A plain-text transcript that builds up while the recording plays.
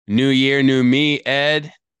New year, new me.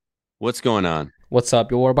 Ed, what's going on? What's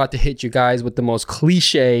up? Yo, we're about to hit you guys with the most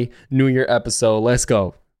cliche New Year episode. Let's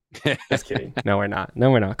go. Just kidding. No, we're not.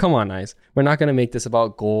 No, we're not. Come on, guys. We're not going to make this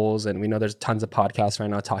about goals. And we know there's tons of podcasts right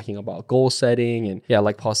now talking about goal setting. And yeah,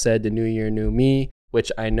 like Paul said, the new year, new me,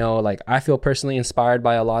 which I know, like, I feel personally inspired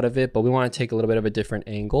by a lot of it, but we want to take a little bit of a different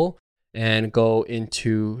angle and go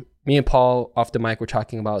into me and Paul off the mic. We're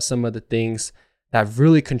talking about some of the things that have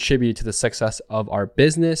really contributed to the success of our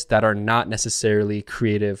business that are not necessarily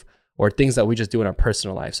creative or things that we just do in our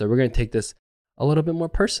personal life. So we're going to take this a little bit more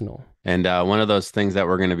personal. And one of those things that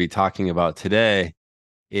we're going to be talking about today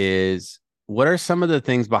is what are some of the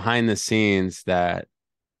things behind the scenes that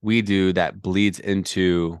we do that bleeds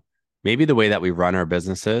into maybe the way that we run our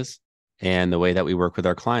businesses and the way that we work with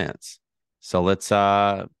our clients. So let's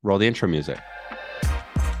roll the intro music.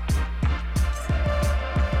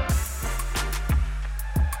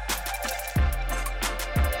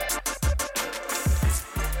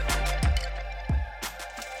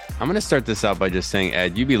 I'm going to start this out by just saying,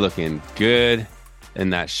 Ed, you be looking good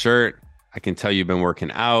in that shirt. I can tell you've been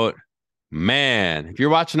working out. Man, if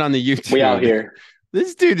you're watching on the YouTube, we out here.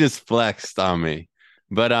 This dude just flexed on me.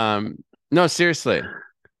 But no, seriously,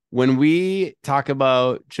 when we talk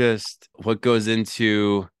about just what goes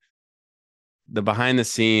into the behind the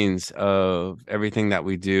scenes of everything that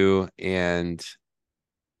we do and,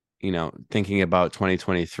 you know, thinking about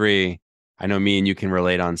 2023, I know me and you can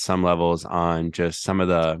relate on some levels on just some of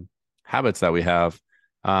the habits that we have.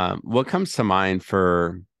 What comes to mind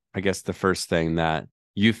for, I guess, the first thing that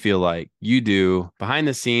you feel like you do behind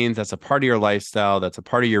the scenes that's a part of your lifestyle, that's a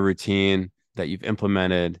part of your routine that you've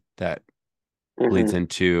implemented that bleeds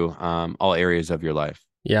into all areas of your life?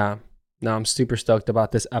 Yeah. No, I'm super stoked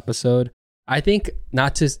about this episode. I think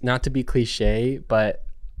not to be cliche, but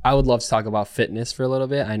I would love to talk about fitness for a little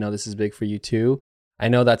bit. I know this is big for you too. I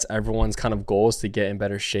know that's everyone's kind of goals to get in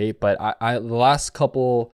better shape, but I the last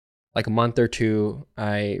couple, like a month or two,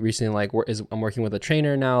 I recently I'm working with a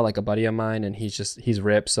trainer now, like a buddy of mine, and he's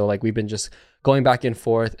ripped. So like we've been just going back and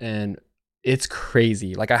forth, and it's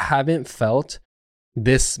crazy. Like I haven't felt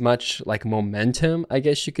this much like momentum, I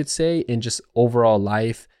guess you could say, in just overall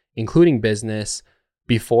life, including business,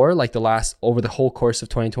 before, like over the whole course of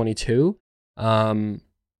 2022.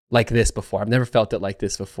 Like this before. I've never felt it like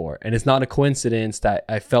this before. And it's not a coincidence that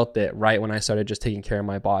I felt it right when I started just taking care of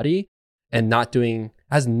my body and not doing,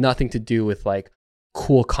 has nothing to do with like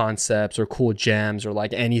cool concepts or cool jams or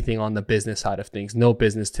like anything on the business side of things. No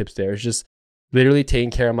business tips there. It's just literally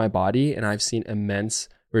taking care of my body. And I've seen immense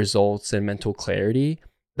results and mental clarity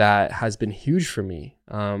that has been huge for me.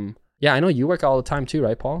 Yeah, I know you work all the time too,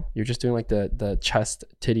 right, Paul? You're just doing like the chest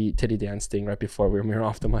titty dance thing right before we were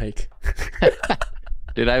off the mic.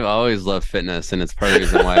 Dude, I've always loved fitness, and it's part of the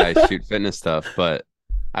reason why I shoot fitness stuff, but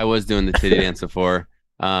I was doing the titty dance before.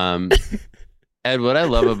 Ed, what I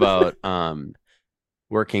love about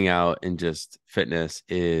working out and just fitness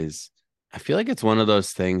is I feel like it's one of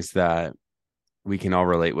those things that we can all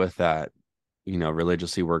relate with, that, you know,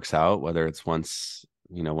 religiously works out, whether it's once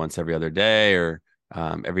every other day or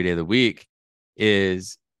every day of the week.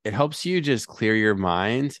 Is it helps you just clear your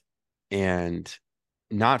mind and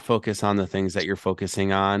not focus on the things that you're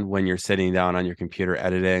focusing on when you're sitting down on your computer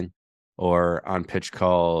editing or on pitch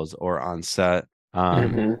calls or on set.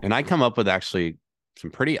 And I come up with actually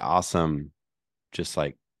some pretty awesome, just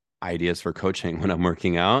like ideas for coaching when I'm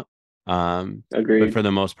working out. Agreed. But for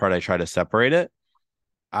the most part, I try to separate it.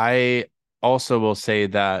 I also will say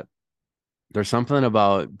that there's something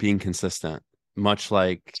about being consistent, much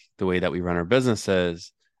like the way that we run our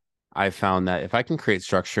businesses. I found that if I can create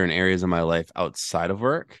structure in areas of my life outside of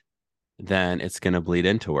work, then it's going to bleed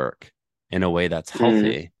into work in a way that's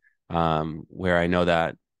healthy. Where I know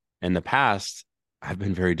that in the past, I've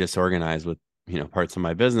been very disorganized with, you know, parts of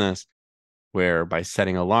my business, where by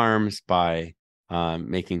setting alarms, by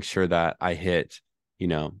making sure that I hit, you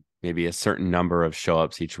know, maybe a certain number of show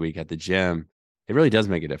ups each week at the gym, it really does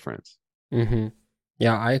make a difference.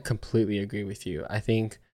 Yeah, I completely agree with you. I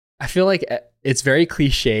feel like it's very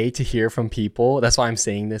cliche to hear from people. That's why I'm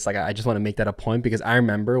saying this. Like, I just want to make that a point, because I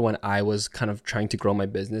remember when I was kind of trying to grow my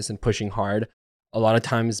business and pushing hard, a lot of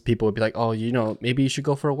times people would be like, oh, you know, maybe you should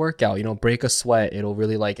go for a workout, you know, break a sweat. It'll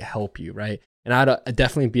really like help you. Right. And I'd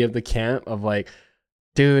definitely be of the camp of like,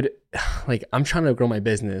 dude, like I'm trying to grow my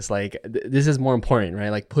business. Like this is more important, right?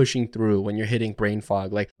 Like pushing through when you're hitting brain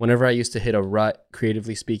fog. Like whenever I used to hit a rut,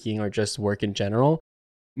 creatively speaking, or just work in general,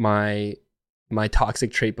 my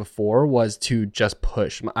toxic trait before was to just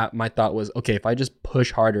push. My thought was, okay, if I just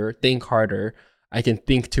push harder, think harder, I can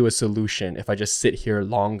think to a solution if I just sit here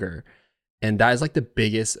longer. And that is like the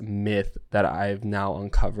biggest myth that I've now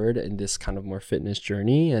uncovered in this kind of more fitness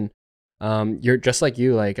journey. And you're just like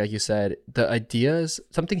you said, the ideas,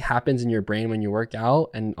 something happens in your brain when you work out.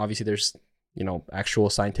 And obviously there's, actual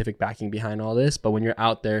scientific backing behind all this. But when you're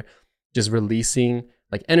out there just releasing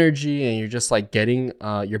like energy and you're just like getting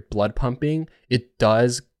your blood pumping, it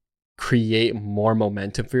does create more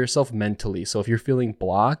momentum for yourself mentally. So if you're feeling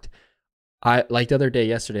blocked, I like the other day,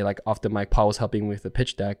 yesterday, like off the mic, Paul was helping me with the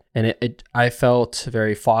pitch deck, and I felt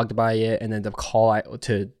very fogged by it. And then the call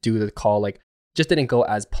to do the call, like, just didn't go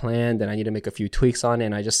as planned, and I need to make a few tweaks on it.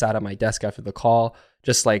 And I just sat at my desk after the call,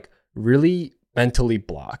 just like really mentally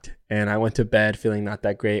blocked. And I went to bed feeling not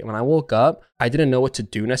that great. When I woke up, I didn't know what to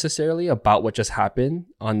do necessarily about what just happened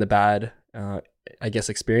on the bad,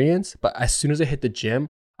 experience. But as soon as I hit the gym,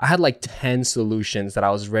 I had like 10 solutions that I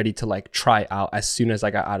was ready to like try out as soon as I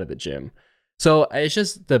got out of the gym. So it's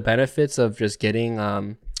just the benefits of just getting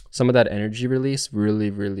some of that energy release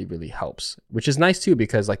really, really, really helps, which is nice too,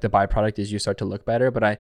 because like the byproduct is you start to look better. But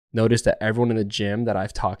I noticed that everyone in the gym that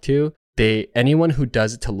I've talked to, anyone who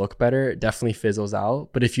does it to look better definitely fizzles out.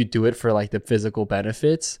 But if you do it for like the physical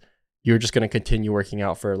benefits, you're just going to continue working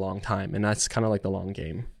out for a long time. And that's kind of like the long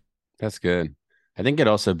game. That's good. I think it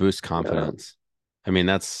also boosts confidence. I mean,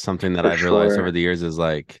 that's something that For I've realized sure. over the years is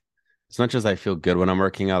like, as much as I feel good when I'm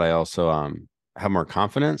working out, I also have more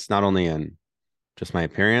confidence, not only in just my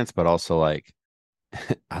appearance, but also like,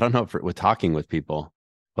 I don't know, with talking with people,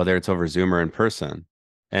 whether it's over Zoom or in person.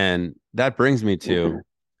 And that brings me to,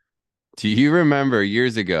 do you remember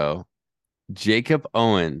years ago, Jacob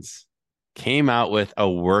Owens came out with a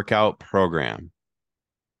workout program?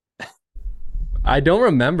 I don't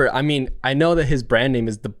remember. I mean, I know that his brand name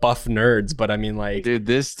is the Buff Nerds, but I mean, like, Dude,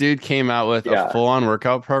 this dude came out with a full-on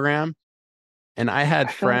workout program. And I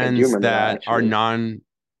had friends that are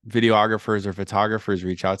non-videographers or photographers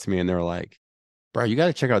reach out to me and they're like, bro, you got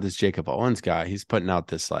to check out this Jacob Owens guy. He's putting out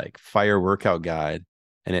this like fire workout guide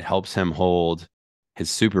and it helps him hold his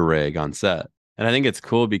super rig on set. And I think it's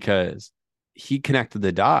cool because he connected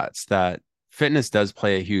the dots that fitness does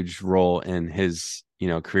play a huge role in his,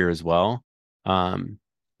 career as well.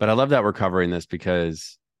 But I love that we're covering this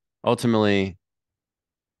because ultimately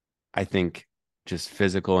I think just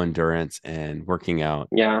physical endurance and working out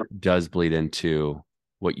does bleed into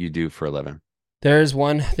what you do for a living. There's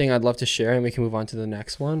one thing I'd love to share and we can move on to the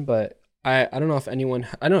next one, but I don't know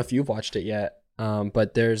if you've watched it yet,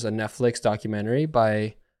 but there's a Netflix documentary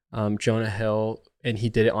by Jonah Hill, and he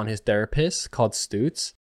did it on his therapist called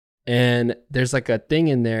Stutz. And there's like a thing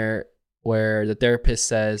in there where the therapist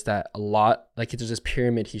says that a lot, like there's this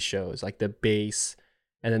pyramid he shows, like the base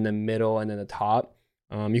and then the middle and then the top.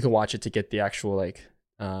 You can watch it to get the actual like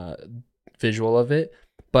visual of it.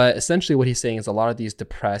 But essentially what he's saying is a lot of these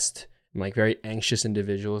depressed and like very anxious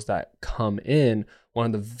individuals that come in, one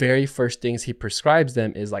of the very first things he prescribes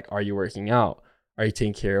them is like, are you working out? Are you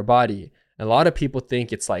taking care of your body? And a lot of people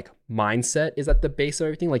think it's like mindset is at the base of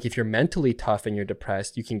everything. Like if you're mentally tough and you're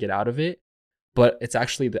depressed, you can get out of it. But it's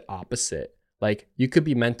actually the opposite. Like you could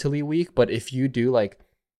be mentally weak, but if you do like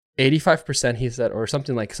 85%, he said, or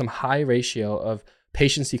something like some high ratio of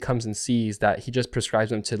patients he comes and sees that he just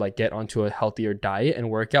prescribes them to like get onto a healthier diet and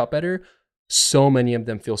work out better, so many of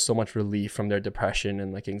them feel so much relief from their depression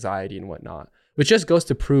and like anxiety and whatnot, which just goes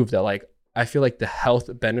to prove that like I feel like the health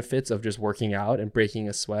benefits of just working out and breaking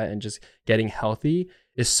a sweat and just getting healthy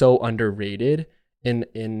is so underrated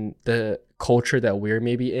in the culture that we're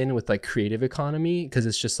maybe in with like creative economy, because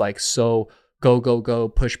it's just like so go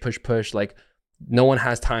push, like no one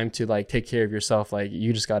has time to like take care of yourself. Like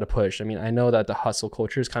you just got to push. I mean, I know that the hustle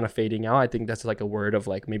culture is kind of fading out. I think that's like a word of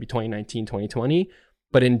like maybe 2019, 2020.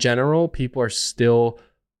 But in general, people are still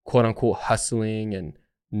quote unquote hustling and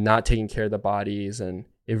not taking care of the bodies. And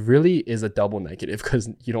it really is a double negative because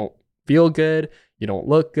you don't feel good, you don't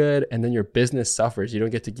look good, and then your business suffers. You don't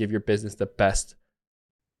get to give your business the best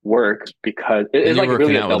work because it's like working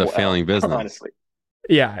really out with a failing business. Honestly.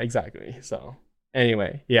 Yeah, exactly. So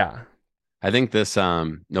anyway, yeah. I think this,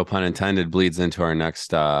 no pun intended, bleeds into our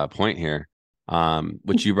next point here,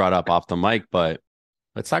 which you brought up off the mic. But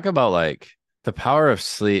let's talk about like the power of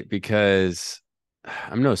sleep, because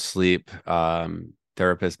I'm no sleep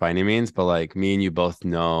therapist by any means, but like me and you both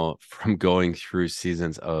know from going through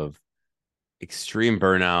seasons of extreme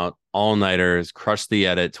burnout, all-nighters, crush the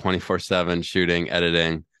edit, 24/7 shooting,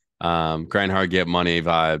 editing, grind hard, get money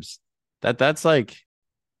vibes. That's not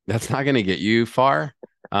going to get you far.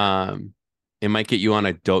 It might get you on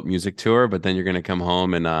a dope music tour, but then you're going to come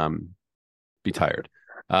home and be tired.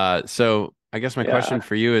 So I guess my question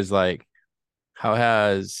for you is like, how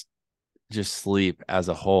has just sleep as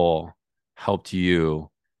a whole helped you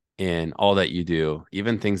in all that you do,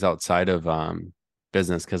 even things outside of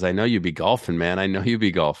business? Because I know you be golfing, man. I know you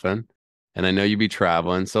be golfing, and I know you be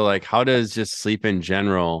traveling. So like, how does just sleep in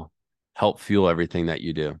general help fuel everything that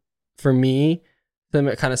you do? For me,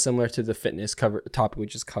 kind of similar to the fitness cover topic we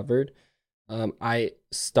just covered.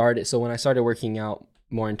 So when I started working out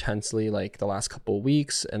more intensely, like the last couple of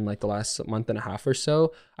weeks and like the last month and a half or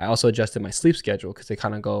so, I also adjusted my sleep schedule because they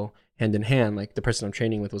kind of go hand in hand. Like the person I'm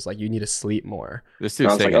training with was like, you need to sleep more. This And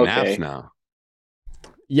I dude's was like, taking naps okay. now.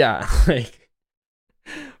 Yeah. Like,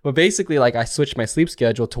 but basically like I switched my sleep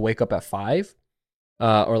schedule to wake up at 5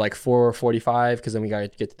 or like 4:45 because then we got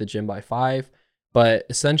to get to the gym by 5. But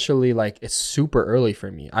essentially like it's super early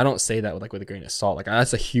for me. I don't say that with a grain of salt. Like that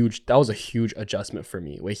was a huge adjustment for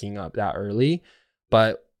me waking up that early.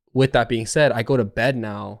 But with that being said, I go to bed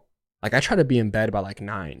now. Like I try to be in bed by like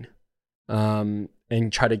 9.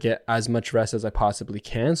 And try to get as much rest as I possibly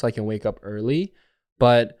can so I can wake up early.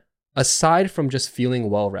 But aside from just feeling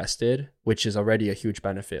well rested, which is already a huge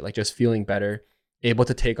benefit, like just feeling better, able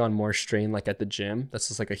to take on more strain like at the gym, that's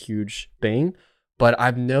just like a huge thing. But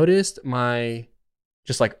I've noticed my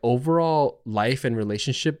just like overall life and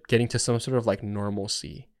relationship getting to some sort of like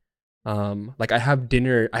normalcy. Like I have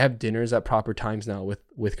dinners at proper times now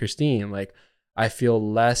with Christine. Like I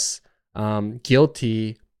feel less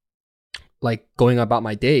guilty like going about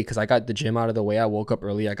my day because I got the gym out of the way. I woke up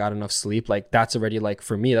early. I got enough sleep. Like that's already like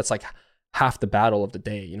for me, that's like half the battle of the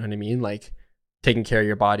day. You know what I mean? Like taking care of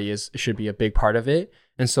your body should be a big part of it.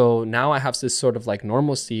 And so now I have this sort of like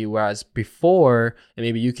normalcy, whereas before, and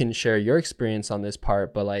maybe you can share your experience on this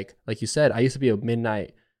part, but like you said, I used to be a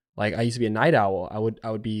night owl. I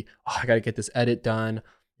would be, oh, I got to get this edit done.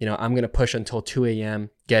 You know, I'm going to push until 2 a.m.,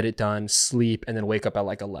 get it done, sleep, and then wake up at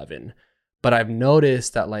like 11. But I've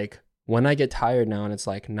noticed that like when I get tired now and it's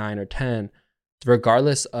like 9 or 10,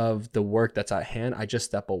 regardless of the work that's at hand, I just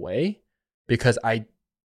step away because I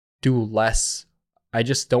do less. I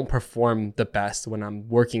just don't perform the best when I'm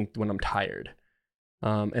working, when I'm tired.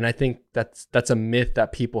 And I think that's a myth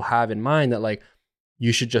that people have in mind that like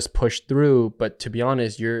you should just push through. But to be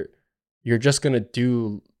honest, you're just going to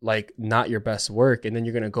do like not your best work. And then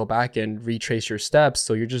you're going to go back and retrace your steps.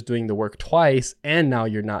 So you're just doing the work twice and now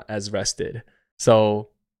you're not as rested. So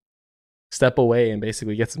step away and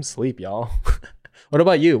basically get some sleep, y'all. What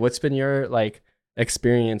about you? What's been your like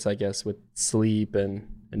experience, I guess, with sleep and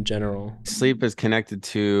in general? Sleep is connected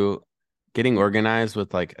to getting organized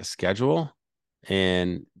with like a schedule.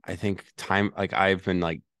 And I think time, like I've been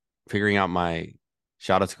like figuring out my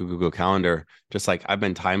shout out to Google Calendar, just like I've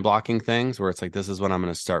been time blocking things where it's like, this is when I'm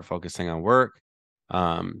going to start focusing on work.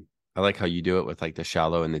 I like how you do it with like the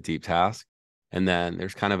shallow and the deep task. And then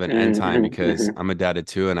there's kind of an end time because I'm a dad of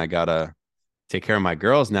 2 and I gotta take care of my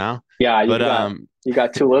girls now. Yeah, But you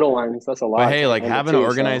got 2 little ones. That's a lot. but hey, like And having the an 2,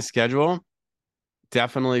 organized schedule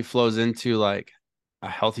definitely flows into like a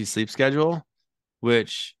healthy sleep schedule,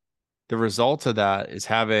 which the result of that is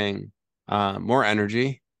having more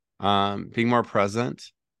energy, being more present,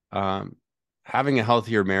 having a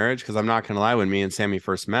healthier marriage. Because I'm not gonna lie, when me and Sammy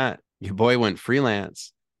first met, your boy went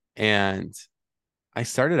freelance, and I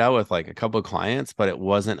started out with like a couple of clients, but it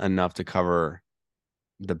wasn't enough to cover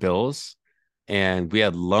the bills. And we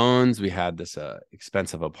had loans. We had this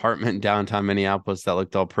expensive apartment in downtown Minneapolis that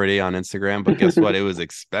looked all pretty on Instagram, but guess what? It was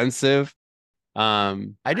expensive.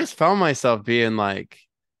 I just found myself being like,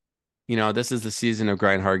 this is the season of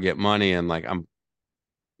grind hard, get money, and like I'm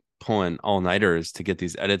pulling all-nighters to get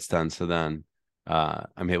these edits done. So then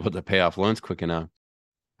I'm able to pay off loans quick enough.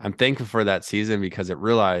 I'm thankful for that season because it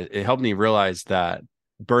helped me realize that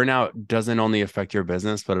burnout doesn't only affect your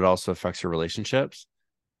business, but it also affects your relationships.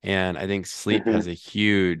 And I think sleep has a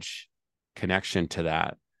huge connection to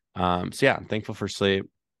that. So yeah, I'm thankful for sleep.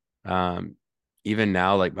 Even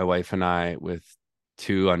now, like my wife and I with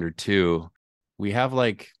 2 under 2, we have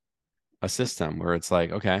like a system where it's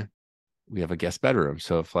like, okay, we have a guest bedroom.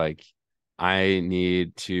 So if like I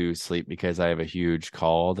need to sleep because I have a huge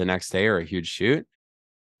call the next day or a huge shoot,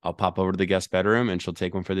 I'll pop over to the guest bedroom and she'll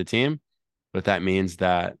take one for the team. But that means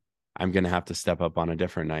that I'm going to have to step up on a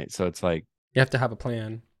different night. So it's like, You have to have a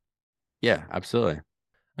plan. yeah, absolutely.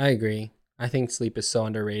 I agree. I think sleep is so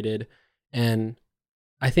underrated. And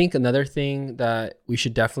I think another thing that we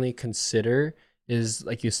should definitely consider is,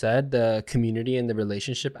 like you said, the community and the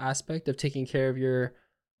relationship aspect of taking care of your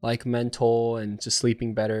like mental and just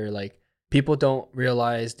sleeping better. Like people don't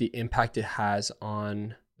realize the impact it has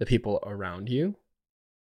on the people around you.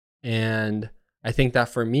 And I think that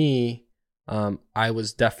for me, I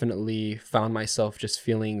was definitely found myself just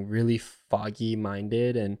feeling really foggy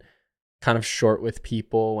minded and kind of short with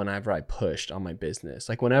people whenever I pushed on my business.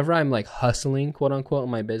 Like whenever I'm like hustling, quote unquote, on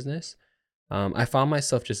my business, I found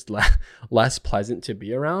myself just less pleasant to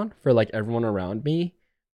be around for like everyone around me.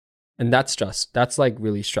 And that's like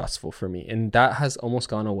really stressful for me. And that has almost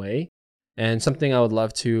gone away. And something I would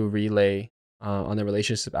love to relay on the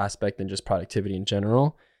relationship aspect and just productivity in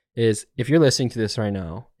general is if you're listening to this right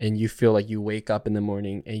now and you feel like you wake up in the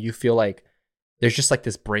morning and you feel like there's just like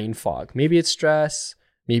this brain fog. Maybe it's stress,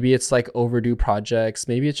 maybe it's like overdue projects,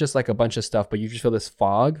 maybe it's just like a bunch of stuff, but you just feel this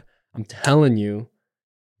fog. I'm telling you,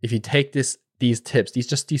 if you take these tips,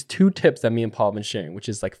 these 2 tips that me and Paul have been sharing, which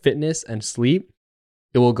is like fitness and sleep,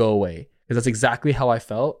 it will go away. Because that's exactly how I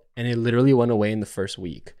felt. And it literally went away in the first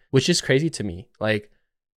week, which is crazy to me. Like,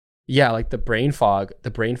 yeah, like the brain fog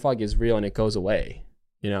is real and it goes away,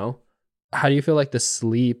 you know? How do you feel like the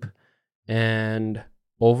sleep and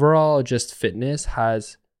overall just fitness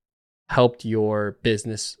has helped your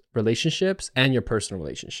business relationships and your personal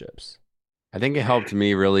relationships? I think it helped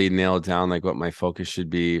me really nail down like what my focus should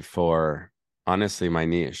be for, honestly, my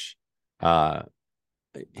niche.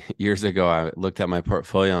 Years ago, I looked at my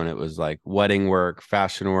portfolio and it was like wedding work,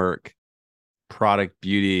 fashion work, product,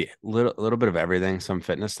 beauty, little bit of everything, some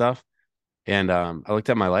fitness stuff. And I looked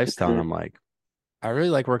at my lifestyle and I'm like, I really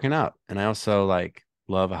like working out, and I also like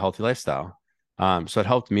love a healthy lifestyle. So it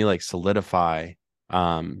helped me like solidify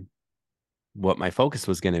what my focus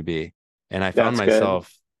was going to be, and I found That's good.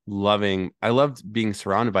 myself I loved being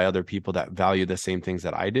surrounded by other people that value the same things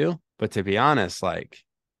that I do. But to be honest, like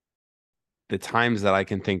the times that I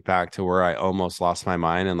can think back to where I almost lost my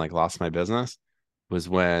mind and like lost my business was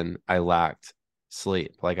when I lacked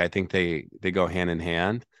sleep. Like I think they go hand in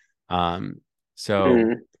hand. So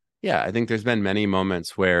Mhm. yeah, I think there's been many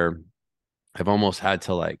moments where I've almost had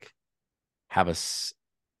to like have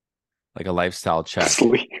like a lifestyle check,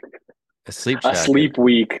 Sleep. a sleep A check, sleep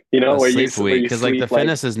week, a where sleep where week. you Cause like the sleep, like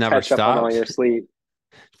fitness has never catch up on all stopped. your sleep.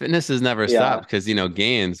 Fitness has never Yeah. stopped because,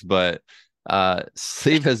 gains, but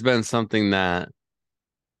sleep has been something that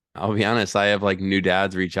I'll be honest, I have like new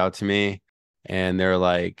dads reach out to me and they're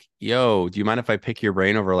like, yo, do you mind if I pick your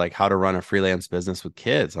brain over like how to run a freelance business with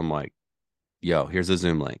kids? I'm like, yo, here's a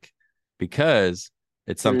Zoom link, because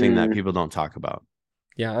it's something that Mm, people don't talk about.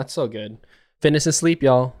 Yeah, that's so good. Fitness and sleep,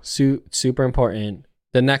 y'all. Super important.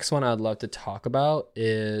 The next one I'd love to talk about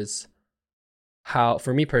is how,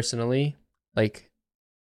 for me personally, like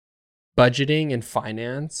budgeting and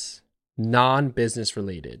finance, non-business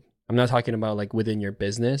related. I'm not talking about like within your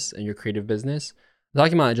business and your creative business. I'm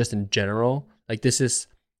talking about just in general. Like this is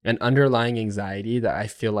an underlying anxiety that I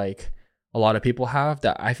feel like a lot of people have,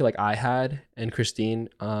 that I feel like I had and Christine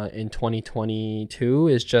in 2022,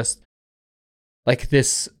 is just like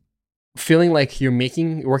this feeling like you're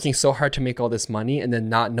working so hard to make all this money and then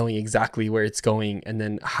not knowing exactly where it's going and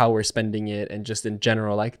then how we're spending it, and just in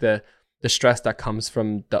general like the stress that comes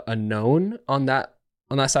from the unknown on that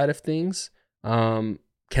side of things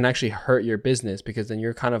can actually hurt your business, because then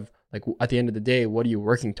you're kind of like, at the end of the day, what are you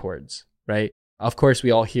working towards, right? Of course, we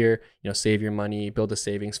all hear, save your money, build a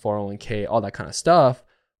savings, 401k, all that kind of stuff,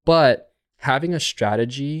 but having a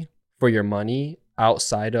strategy for your money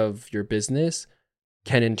outside of your business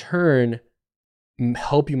can in turn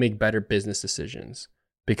help you make better business decisions,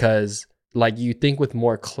 because like you think with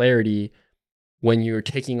more clarity when you're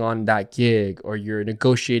taking on that gig or you're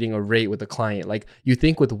negotiating a rate with a client. Like you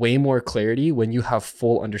think with way more clarity when you have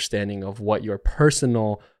full understanding of what your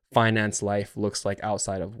personal finance life looks like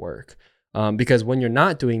outside of work. Because when you're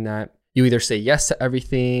not doing that, you either say yes to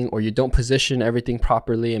everything or you don't position everything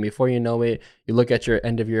properly, and before you know it, you look at your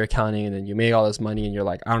end of your accounting and then you made all this money and you're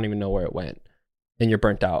like, I don't even know where it went, and you're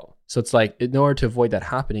burnt out. So it's like, in order to avoid that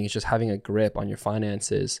happening, it's just having a grip on your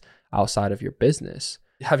finances outside of your business.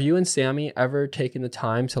 Have you and Sammy ever taken the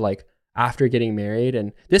time to, like, after getting married,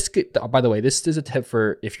 and this could, by the way, this is a tip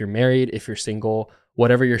for if you're married, if you're single,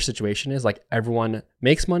 whatever your situation is, like everyone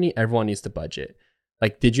makes money, everyone needs to budget.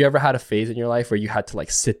 Like, did you ever had a phase in your life where you had to like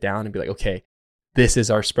sit down and be like, okay, this is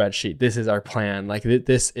our spreadsheet, this is our plan, like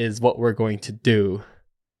this is what we're going to do?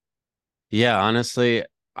 Yeah, honestly,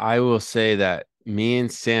 I will say that me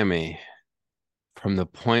and Sammy, from the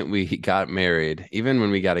point we got married, even when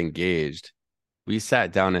we got engaged, we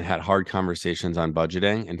sat down and had hard conversations on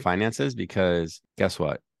budgeting and finances, because guess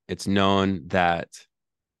what? It's known that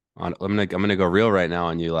I'm gonna go real right now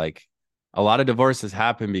on you. Like, a lot of divorces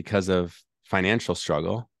happen because of financial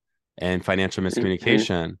struggle and financial mhm.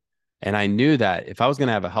 miscommunication. And I knew that if I was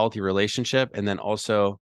gonna have a healthy relationship, and then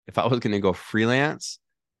also if I was gonna go freelance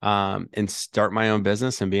and start my own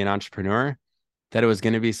business and be an entrepreneur, that it was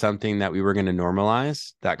going to be something that we were going to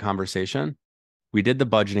normalize that conversation. We did the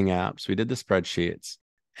budgeting apps, we did the spreadsheets,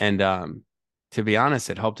 And to be honest,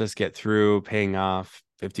 it helped us get through paying off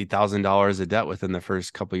 $50,000 of debt within the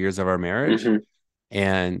first couple of years of our marriage. Mm-hmm.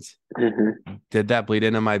 And Mm-hmm. did that bleed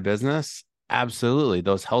into my business? Absolutely.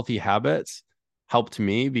 Those healthy habits helped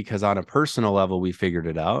me because on a personal level, we figured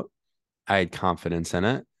it out. I had confidence in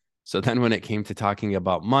it. So then when it came to talking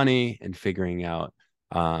about money and figuring out,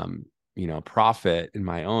 profit in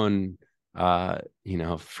my own,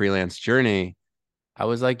 freelance journey, I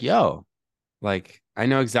was like, yo, like, I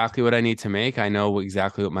know exactly what I need to make. I know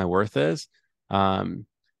exactly what my worth is. So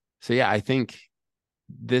yeah, I think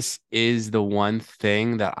this is the one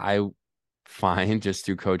thing that I find just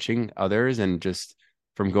through coaching others and just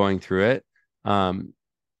from going through it.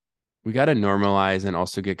 We got to normalize and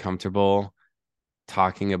also get comfortable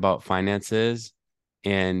talking about finances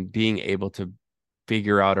and being able to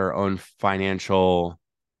figure out our own financial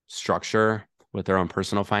structure with our own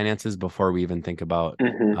personal finances before we even think about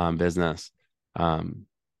Mm-hmm. business.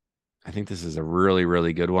 I think this is a really,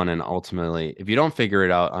 really good one. And ultimately, if you don't figure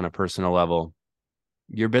it out on a personal level,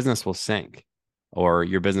 your business will sink or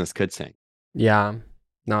your business could sink. Yeah.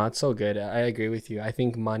 No, it's so good. I agree with you. I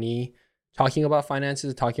think money, talking about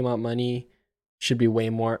finances, talking about money should be way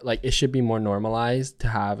more like it should be more normalized to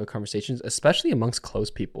have a conversations, especially amongst close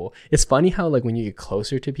people. It's funny how like when you get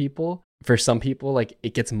closer to people, for some people, like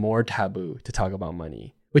it gets more taboo to talk about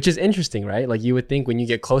money, which is interesting, right? Like you would think when you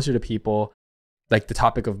get closer to people, like the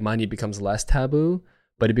topic of money becomes less taboo,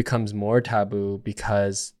 but it becomes more taboo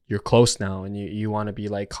because you're close now and you want to be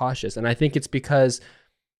like cautious. And I think it's because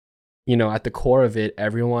at the core of it,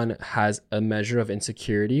 everyone has a measure of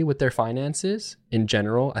insecurity with their finances in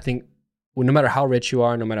general. I think no matter how rich you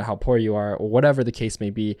are, no matter how poor you are, or whatever the case may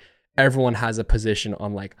be, everyone has a position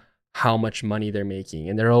on like how much money they're making.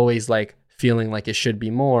 And they're always like feeling like it should be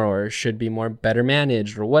more or it should be more better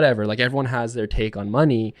managed or whatever. Like everyone has their take on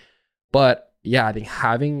money. But yeah, I think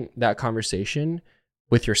having that conversation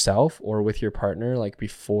with yourself or with your partner, like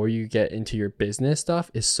before you get into your business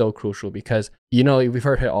stuff is so crucial because, we've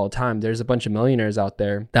heard it all the time. There's a bunch of millionaires out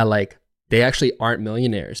there that like, they actually aren't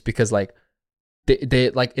millionaires because like they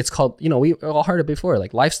like, it's called, we all heard it before,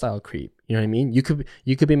 like lifestyle creep. You know what I mean? You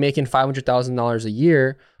could be making $500,000 a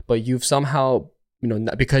year, but you've somehow,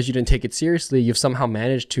 because you didn't take it seriously, you've somehow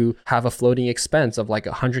managed to have a floating expense of like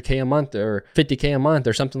 $100K a month or $50K a month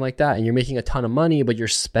or something like that. And you're making a ton of money, but you're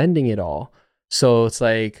spending it all. So it's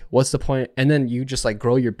like, what's the point? And then you just like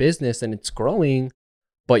grow your business and it's growing,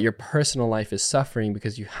 but your personal life is suffering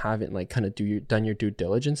because you haven't like kind of done your due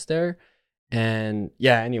diligence there. And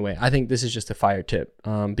yeah, anyway, I think this is just a fire tip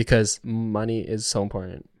because money is so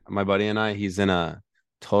important. My buddy and I, he's in a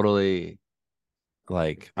totally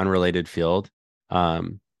like unrelated field.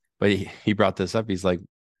 But he brought this up. He's like,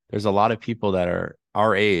 there's a lot of people that are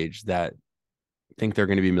our age that think they're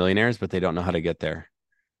going to be millionaires, but they don't know how to get there.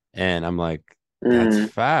 And I'm like,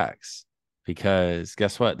 that's facts, because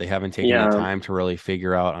guess what? They haven't taken the time to really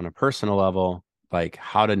figure out on a personal level, like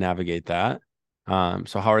how to navigate that.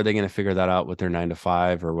 So how are they going to figure that out with their 9 to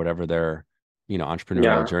 5 or whatever their,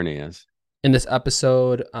 entrepreneurial journey is? In this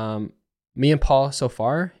episode, me and Paul, so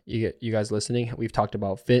far, you guys listening, we've talked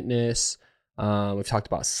about fitness. We've talked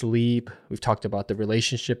about sleep. We've talked about the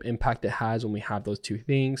relationship impact it has when we have those two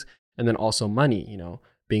things. And then also money,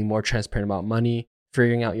 being more transparent about money,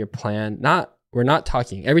 figuring out your plan. We're not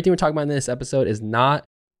talking, everything we're talking about in this episode is not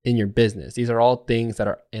in your business. These are all things that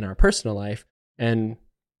are in our personal life. And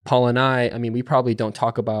Paul and I mean, we probably don't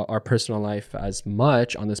talk about our personal life as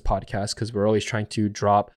much on this podcast because we're always trying to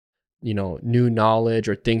drop, new knowledge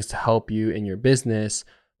or things to help you in your business.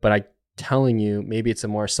 But I'm telling you, maybe it's a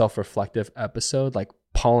more self-reflective episode. Like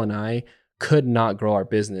Paul and I could not grow our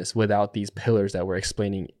business without these pillars that we're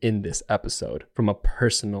explaining in this episode from a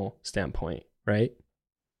personal standpoint, right?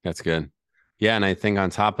 That's good. Yeah. And I think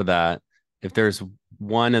on top of that, if there's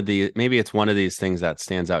maybe it's one of these things that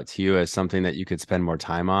stands out to you as something that you could spend more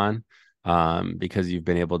time on, because you've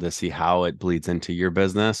been able to see how it bleeds into your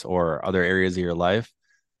business or other areas of your life,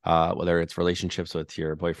 whether it's relationships with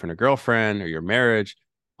your boyfriend or girlfriend or your marriage,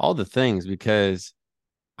 all the things, because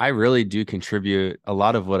I really do contribute a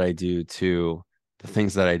lot of what I do to the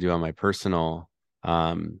things that I do on my personal,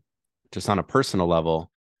 just on a personal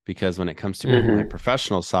level, because when it comes to my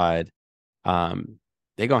professional side,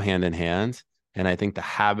 they go hand in hand. And I think the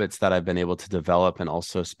habits that I've been able to develop and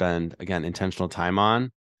also spend, again, intentional time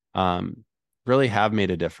on, really have made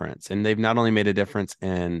a difference. And they've not only made a difference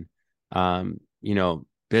in,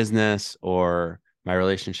 business or my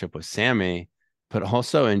relationship with Sammy, but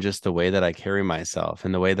also in just the way that I carry myself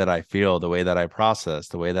and the way that I feel, the way that I process,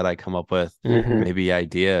 the way that I come up with maybe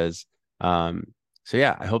ideas. So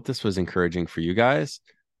yeah, I hope this was encouraging for you guys.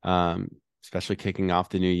 especially kicking off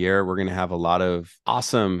the new year. We're going to have a lot of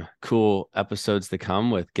awesome, cool episodes to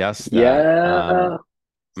come with guests that Yeah.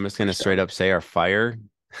 I'm just going to straight up say are fire.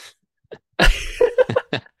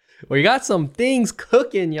 We got some things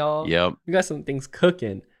cooking, y'all. Yep. We got some things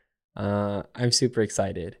cooking. I'm super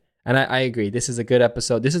excited. And I agree. This is a good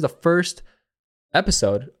episode. This is the first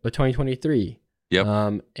episode of 2023.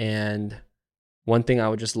 Yep. And one thing I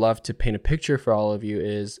would just love to paint a picture for all of you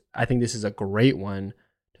is I think this is a great one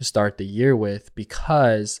to start the year with,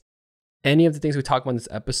 because any of the things we talk about in this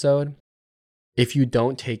episode, if you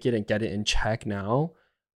don't take it and get it in check now,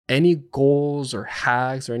 any goals or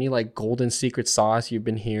hacks or any like golden secret sauce you've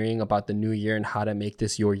been hearing about the new year and how to make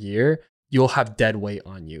this your year, you'll have dead weight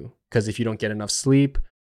on you. Because if you don't get enough sleep,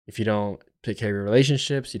 if you don't take care of your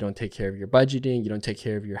relationships, you don't take care of your budgeting, you don't take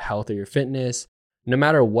care of your health or your fitness, no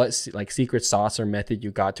matter what like secret sauce or method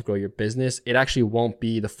you got to grow your business, it actually won't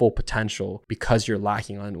be the full potential because you're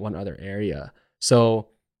lacking on one other area. So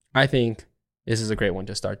I think this is a great one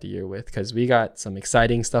to start the year with, because we got some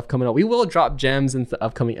exciting stuff coming up. We will drop gems in the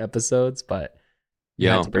upcoming episodes, but you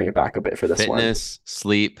have to bring it back a bit for this one. Fitness,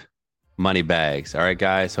 sleep, money bags. All right,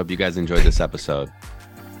 guys. Hope you guys enjoyed this episode.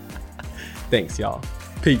 Thanks, y'all.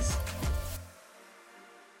 Peace.